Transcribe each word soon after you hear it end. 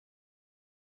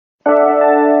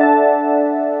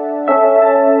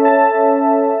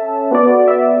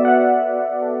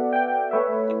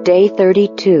Day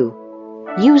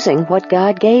 32. Using what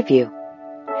God gave you.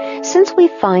 Since we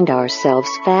find ourselves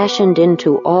fashioned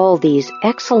into all these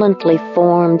excellently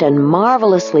formed and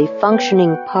marvelously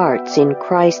functioning parts in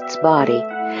Christ's body,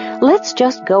 let's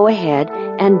just go ahead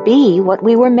and be what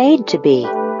we were made to be.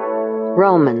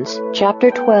 Romans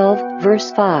chapter 12, verse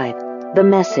 5, the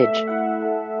Message.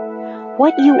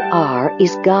 What you are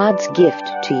is God's gift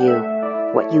to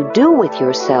you. What you do with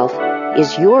yourself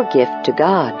is your gift to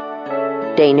God.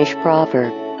 Danish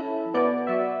proverb.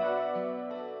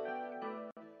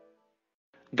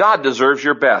 God deserves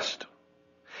your best.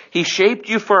 He shaped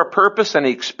you for a purpose, and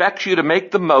He expects you to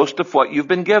make the most of what you've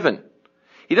been given.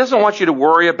 He doesn't want you to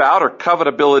worry about or covet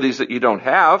abilities that you don't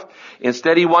have.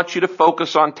 Instead, He wants you to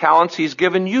focus on talents He's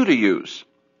given you to use.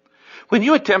 When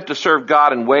you attempt to serve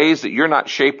God in ways that you're not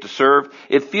shaped to serve,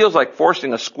 it feels like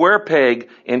forcing a square peg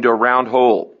into a round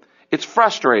hole. It's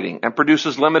frustrating and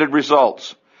produces limited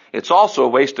results. It's also a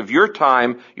waste of your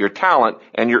time, your talent,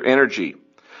 and your energy.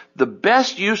 The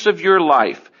best use of your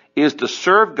life is to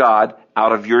serve God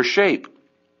out of your shape.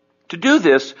 To do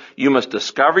this, you must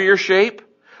discover your shape,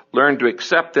 learn to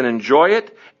accept and enjoy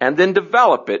it, and then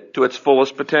develop it to its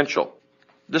fullest potential.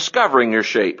 Discovering your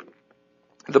shape.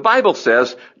 The Bible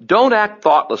says, don't act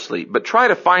thoughtlessly, but try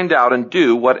to find out and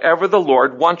do whatever the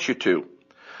Lord wants you to.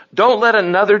 Don't let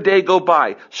another day go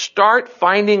by. Start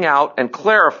finding out and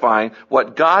clarifying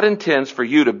what God intends for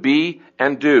you to be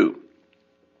and do.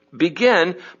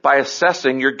 Begin by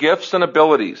assessing your gifts and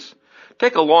abilities.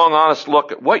 Take a long, honest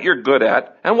look at what you're good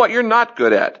at and what you're not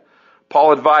good at.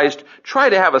 Paul advised, try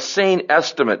to have a sane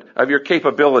estimate of your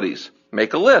capabilities.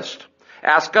 Make a list.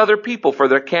 Ask other people for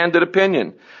their candid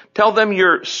opinion. Tell them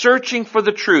you're searching for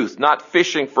the truth, not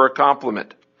fishing for a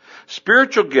compliment.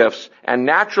 Spiritual gifts and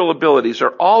natural abilities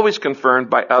are always confirmed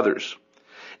by others.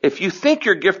 If you think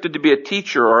you're gifted to be a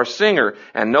teacher or a singer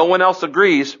and no one else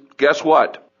agrees, guess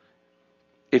what?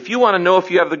 If you want to know if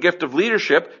you have the gift of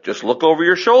leadership, just look over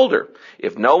your shoulder.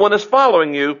 If no one is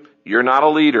following you, you're not a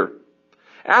leader.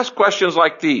 Ask questions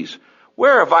like these.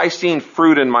 Where have I seen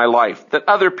fruit in my life that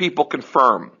other people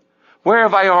confirm? Where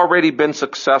have I already been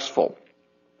successful?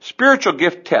 Spiritual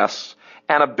gift tests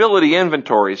and ability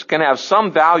inventories can have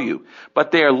some value,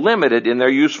 but they are limited in their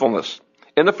usefulness.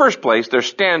 In the first place, they're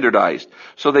standardized,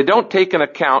 so they don't take into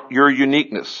account your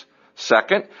uniqueness.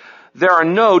 Second, there are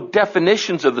no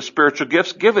definitions of the spiritual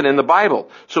gifts given in the Bible,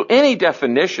 so any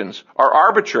definitions are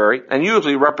arbitrary and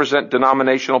usually represent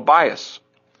denominational bias.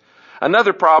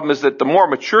 Another problem is that the more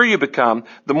mature you become,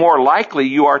 the more likely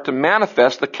you are to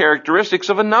manifest the characteristics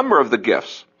of a number of the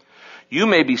gifts. You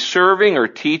may be serving or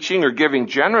teaching or giving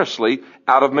generously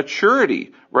out of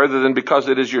maturity rather than because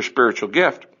it is your spiritual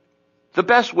gift. The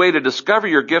best way to discover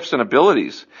your gifts and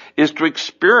abilities is to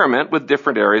experiment with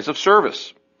different areas of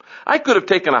service. I could have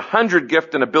taken 100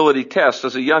 gift and ability tests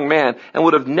as a young man and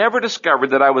would have never discovered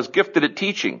that I was gifted at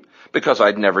teaching because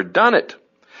I'd never done it.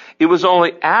 It was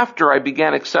only after I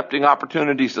began accepting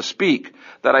opportunities to speak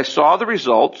that I saw the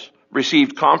results,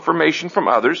 received confirmation from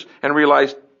others, and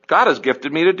realized God has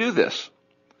gifted me to do this.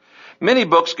 Many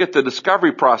books get the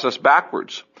discovery process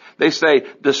backwards. They say,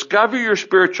 discover your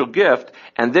spiritual gift,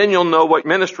 and then you'll know what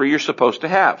ministry you're supposed to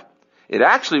have. It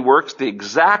actually works the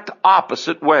exact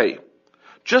opposite way.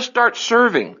 Just start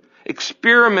serving,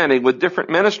 experimenting with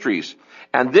different ministries,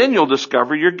 and then you'll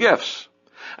discover your gifts.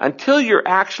 Until you're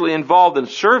actually involved in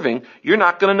serving, you're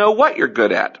not going to know what you're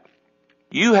good at.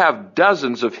 You have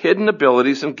dozens of hidden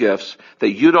abilities and gifts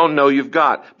that you don't know you've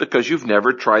got because you've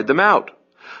never tried them out.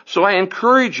 So I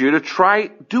encourage you to try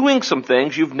doing some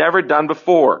things you've never done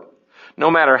before. No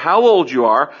matter how old you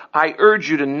are, I urge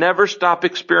you to never stop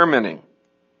experimenting.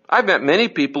 I've met many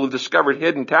people who've discovered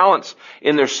hidden talents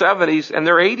in their 70s and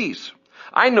their 80s.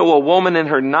 I know a woman in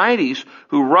her 90s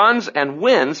who runs and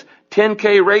wins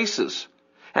 10K races.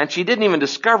 And she didn't even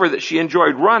discover that she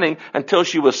enjoyed running until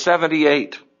she was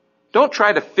 78. Don't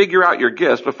try to figure out your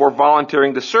gifts before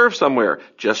volunteering to serve somewhere.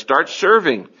 Just start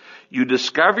serving. You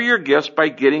discover your gifts by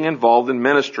getting involved in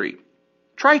ministry.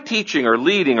 Try teaching or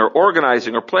leading or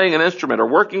organizing or playing an instrument or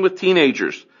working with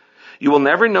teenagers. You will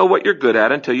never know what you're good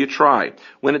at until you try.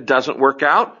 When it doesn't work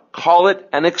out, call it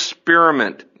an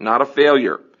experiment, not a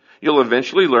failure. You'll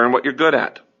eventually learn what you're good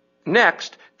at.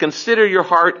 Next, consider your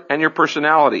heart and your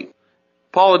personality.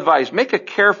 Paul advised, make a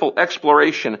careful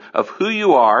exploration of who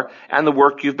you are and the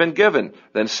work you've been given.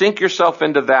 Then sink yourself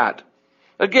into that.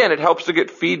 Again, it helps to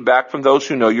get feedback from those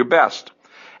who know you best.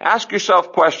 Ask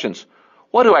yourself questions.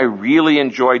 What do I really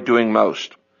enjoy doing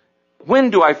most?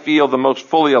 When do I feel the most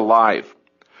fully alive?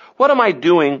 What am I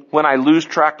doing when I lose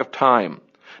track of time?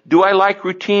 Do I like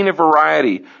routine or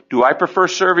variety? Do I prefer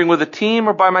serving with a team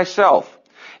or by myself?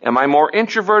 Am I more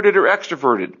introverted or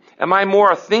extroverted? Am I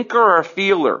more a thinker or a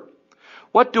feeler?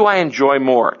 What do I enjoy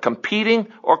more, competing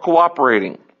or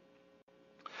cooperating?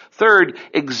 Third,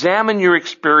 examine your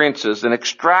experiences and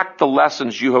extract the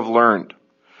lessons you have learned.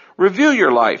 Review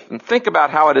your life and think about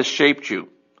how it has shaped you.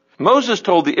 Moses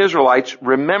told the Israelites,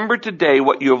 remember today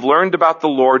what you have learned about the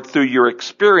Lord through your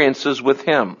experiences with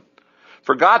Him.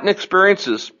 Forgotten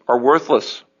experiences are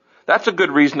worthless. That's a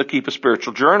good reason to keep a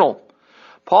spiritual journal.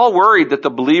 Paul worried that the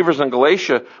believers in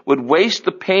Galatia would waste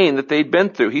the pain that they'd been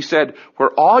through. He said,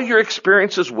 were all your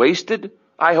experiences wasted?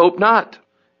 I hope not.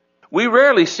 We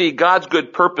rarely see God's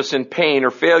good purpose in pain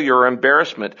or failure or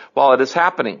embarrassment while it is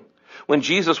happening. When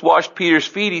Jesus washed Peter's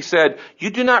feet, He said,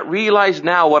 you do not realize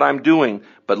now what I'm doing,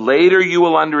 but later you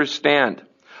will understand.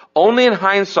 Only in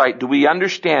hindsight do we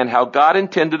understand how God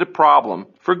intended a problem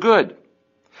for good.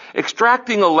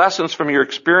 Extracting the lessons from your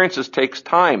experiences takes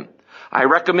time. I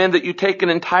recommend that you take an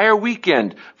entire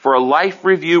weekend for a life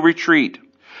review retreat,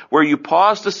 where you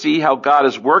pause to see how God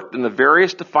has worked in the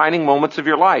various defining moments of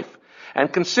your life,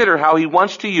 and consider how He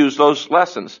wants to use those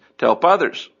lessons to help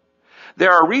others.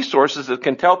 There are resources that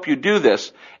can help you do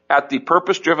this at the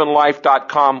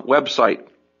purposedrivenlife.com website.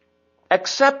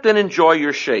 Accept and enjoy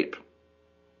your shape.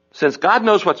 Since God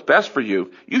knows what's best for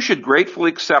you, you should gratefully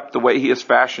accept the way He has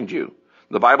fashioned you.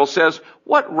 The Bible says,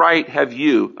 what right have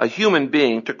you, a human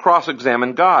being, to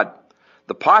cross-examine God?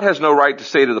 The pot has no right to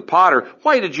say to the potter,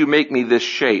 why did you make me this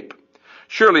shape?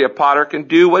 Surely a potter can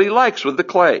do what he likes with the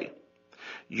clay.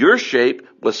 Your shape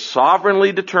was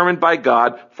sovereignly determined by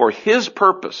God for His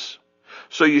purpose,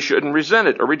 so you shouldn't resent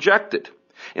it or reject it.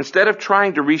 Instead of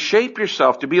trying to reshape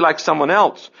yourself to be like someone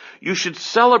else, you should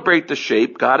celebrate the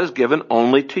shape God has given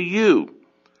only to you.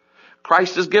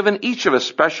 Christ has given each of us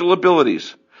special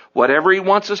abilities, whatever He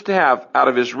wants us to have out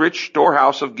of His rich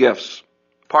storehouse of gifts.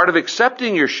 Part of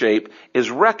accepting your shape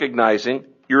is recognizing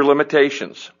your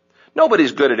limitations.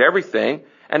 Nobody's good at everything,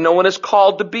 and no one is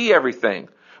called to be everything.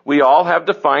 We all have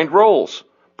defined roles.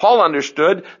 Paul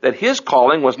understood that his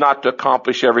calling was not to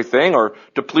accomplish everything or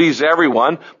to please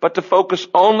everyone, but to focus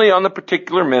only on the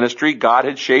particular ministry God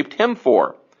had shaped him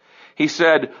for. He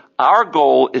said, our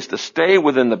goal is to stay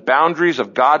within the boundaries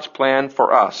of God's plan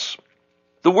for us.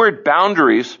 The word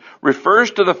boundaries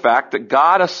refers to the fact that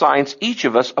God assigns each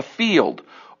of us a field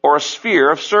or a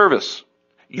sphere of service.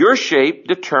 Your shape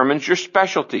determines your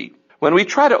specialty. When we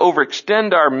try to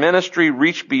overextend our ministry,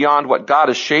 reach beyond what God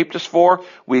has shaped us for,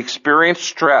 we experience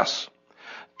stress.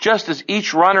 Just as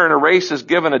each runner in a race is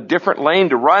given a different lane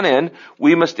to run in,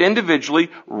 we must individually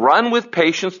run with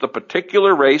patience the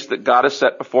particular race that God has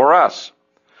set before us.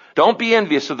 Don't be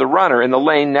envious of the runner in the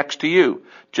lane next to you.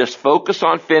 Just focus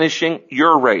on finishing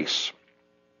your race.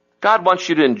 God wants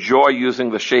you to enjoy using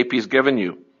the shape He's given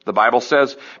you. The Bible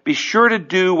says, be sure to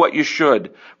do what you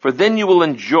should, for then you will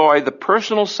enjoy the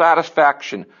personal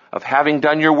satisfaction of having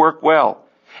done your work well,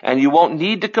 and you won't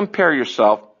need to compare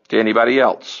yourself to anybody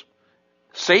else.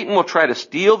 Satan will try to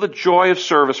steal the joy of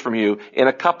service from you in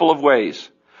a couple of ways.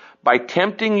 By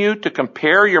tempting you to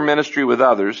compare your ministry with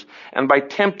others, and by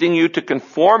tempting you to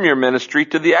conform your ministry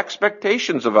to the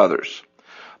expectations of others.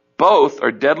 Both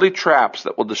are deadly traps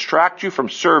that will distract you from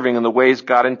serving in the ways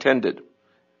God intended.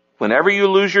 Whenever you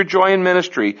lose your joy in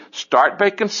ministry, start by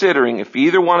considering if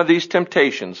either one of these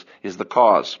temptations is the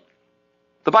cause.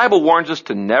 The Bible warns us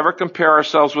to never compare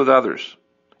ourselves with others.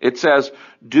 It says,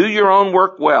 do your own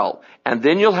work well, and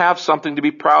then you'll have something to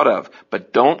be proud of,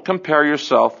 but don't compare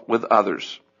yourself with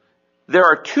others. There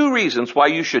are two reasons why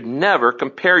you should never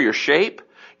compare your shape,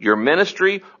 your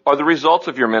ministry, or the results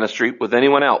of your ministry with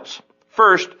anyone else.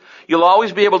 First, you'll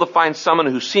always be able to find someone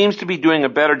who seems to be doing a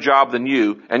better job than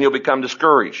you, and you'll become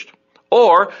discouraged.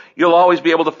 Or you'll always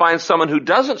be able to find someone who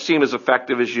doesn't seem as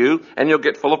effective as you, and you'll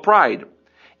get full of pride.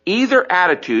 Either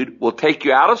attitude will take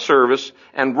you out of service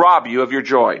and rob you of your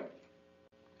joy.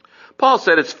 Paul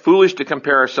said it's foolish to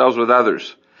compare ourselves with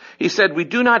others. He said we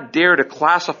do not dare to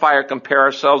classify or compare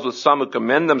ourselves with some who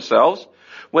commend themselves.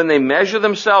 When they measure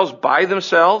themselves by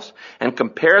themselves and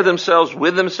compare themselves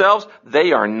with themselves,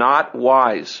 they are not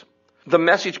wise. The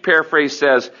Message paraphrase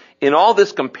says, in all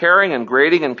this comparing and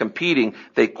grading and competing,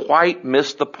 they quite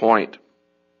miss the point.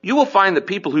 You will find that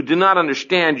people who do not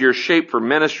understand your shape for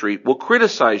ministry will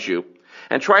criticize you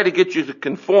and try to get you to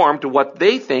conform to what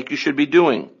they think you should be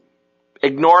doing.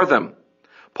 Ignore them.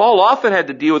 Paul often had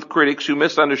to deal with critics who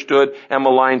misunderstood and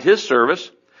maligned his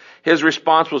service. His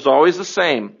response was always the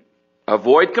same.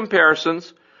 Avoid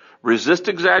comparisons, resist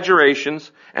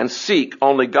exaggerations, and seek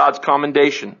only God's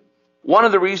commendation. One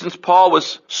of the reasons Paul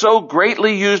was so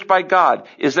greatly used by God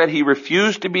is that he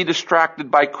refused to be distracted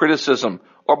by criticism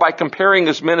or by comparing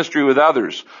his ministry with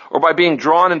others, or by being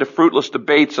drawn into fruitless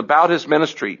debates about his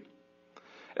ministry.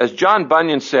 As John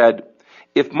Bunyan said,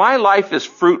 "If my life is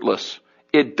fruitless,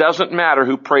 it doesn't matter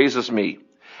who praises me.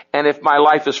 And if my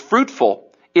life is fruitful,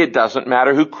 it doesn't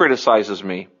matter who criticizes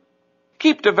me."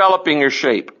 Keep developing your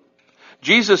shape.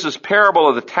 Jesus' parable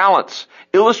of the talents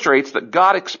illustrates that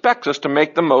God expects us to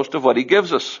make the most of what he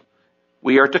gives us.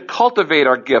 We are to cultivate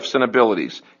our gifts and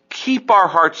abilities, keep our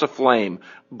hearts aflame,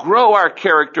 grow our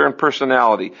character and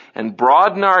personality, and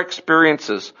broaden our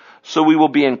experiences so we will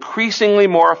be increasingly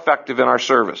more effective in our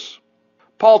service.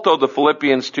 Paul told the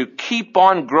Philippians to keep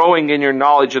on growing in your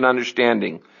knowledge and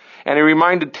understanding, and he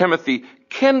reminded Timothy,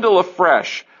 kindle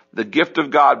afresh the gift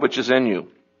of God which is in you.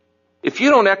 If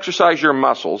you don't exercise your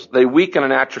muscles, they weaken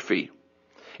and atrophy.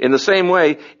 In the same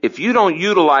way, if you don't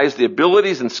utilize the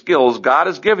abilities and skills God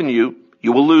has given you,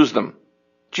 you will lose them.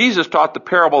 Jesus taught the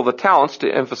parable of the talents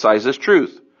to emphasize this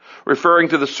truth. Referring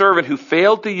to the servant who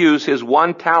failed to use his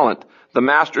one talent, the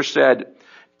master said,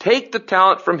 "Take the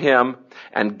talent from him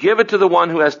and give it to the one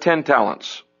who has 10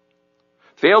 talents.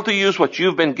 Fail to use what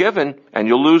you've been given and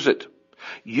you'll lose it.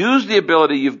 Use the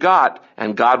ability you've got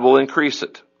and God will increase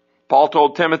it." Paul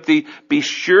told Timothy, be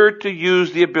sure to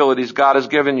use the abilities God has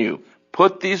given you.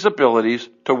 Put these abilities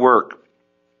to work.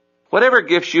 Whatever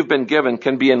gifts you've been given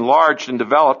can be enlarged and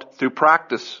developed through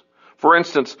practice. For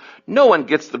instance, no one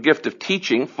gets the gift of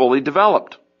teaching fully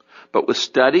developed. But with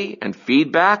study and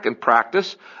feedback and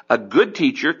practice, a good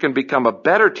teacher can become a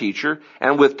better teacher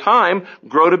and with time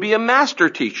grow to be a master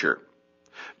teacher.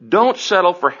 Don't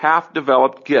settle for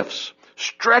half-developed gifts.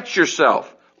 Stretch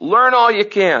yourself. Learn all you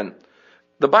can.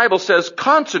 The Bible says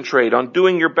concentrate on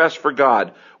doing your best for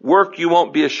God, work you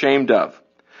won't be ashamed of.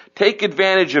 Take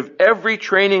advantage of every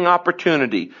training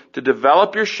opportunity to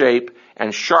develop your shape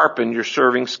and sharpen your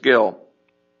serving skill.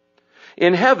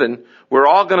 In heaven, we're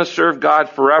all going to serve God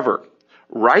forever.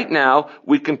 Right now,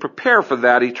 we can prepare for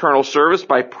that eternal service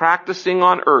by practicing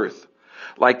on earth.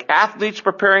 Like athletes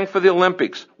preparing for the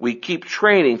Olympics, we keep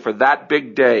training for that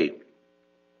big day.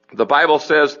 The Bible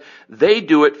says they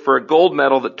do it for a gold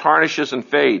medal that tarnishes and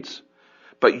fades.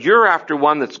 But you're after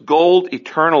one that's gold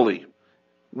eternally.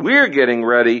 We're getting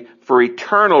ready for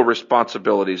eternal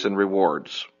responsibilities and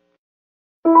rewards.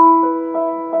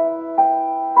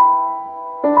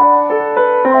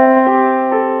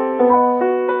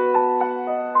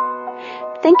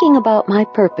 Thinking about my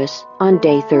purpose on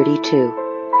day 32.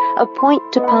 A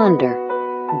point to ponder.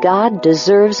 God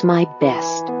deserves my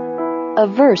best. A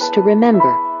verse to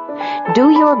remember. Do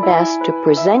your best to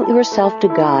present yourself to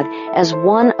God as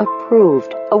one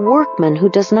approved, a workman who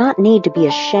does not need to be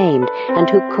ashamed and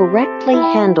who correctly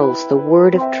handles the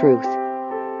word of truth.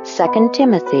 2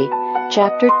 Timothy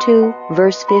chapter 2,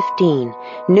 verse 15,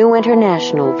 New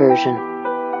International Version.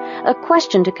 A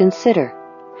question to consider.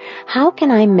 How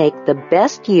can I make the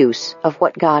best use of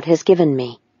what God has given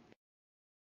me?